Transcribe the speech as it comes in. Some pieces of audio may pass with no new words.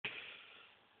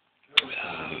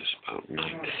about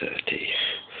 9:30,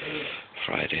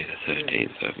 Friday the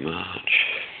 13th of March.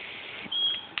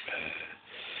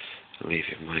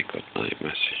 Leaving my good night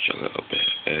message a little bit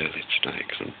early tonight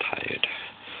because I'm tired.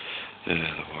 I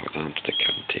walked down to the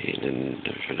canteen and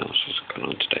everything else was going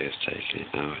on today is taking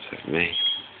it now out of me.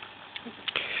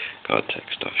 Got a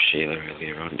text off Sheila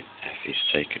earlier on. Effie's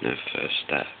taken her first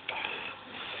step.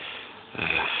 I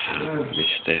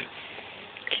missed it,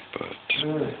 but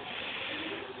I'm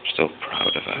still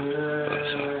proud of her.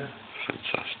 That's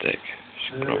fantastic.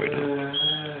 She's growing up.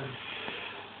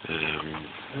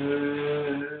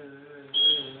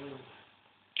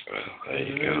 Well, there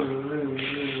you go.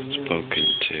 Spoken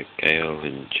to Gail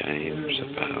and James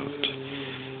about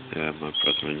my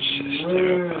brother and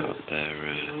sister about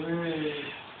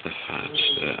the fact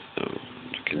that the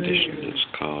condition that's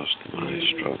caused my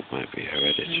stroke might be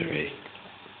hereditary,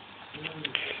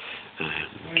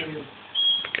 and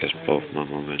because both my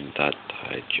mum and dad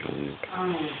died young,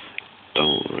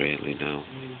 don't really know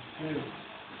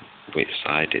which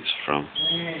side it's from.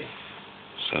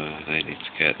 So they need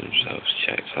to get themselves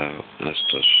checked out, as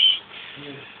does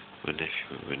my nephew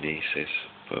and my nieces,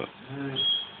 but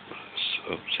it's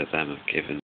up to them of giving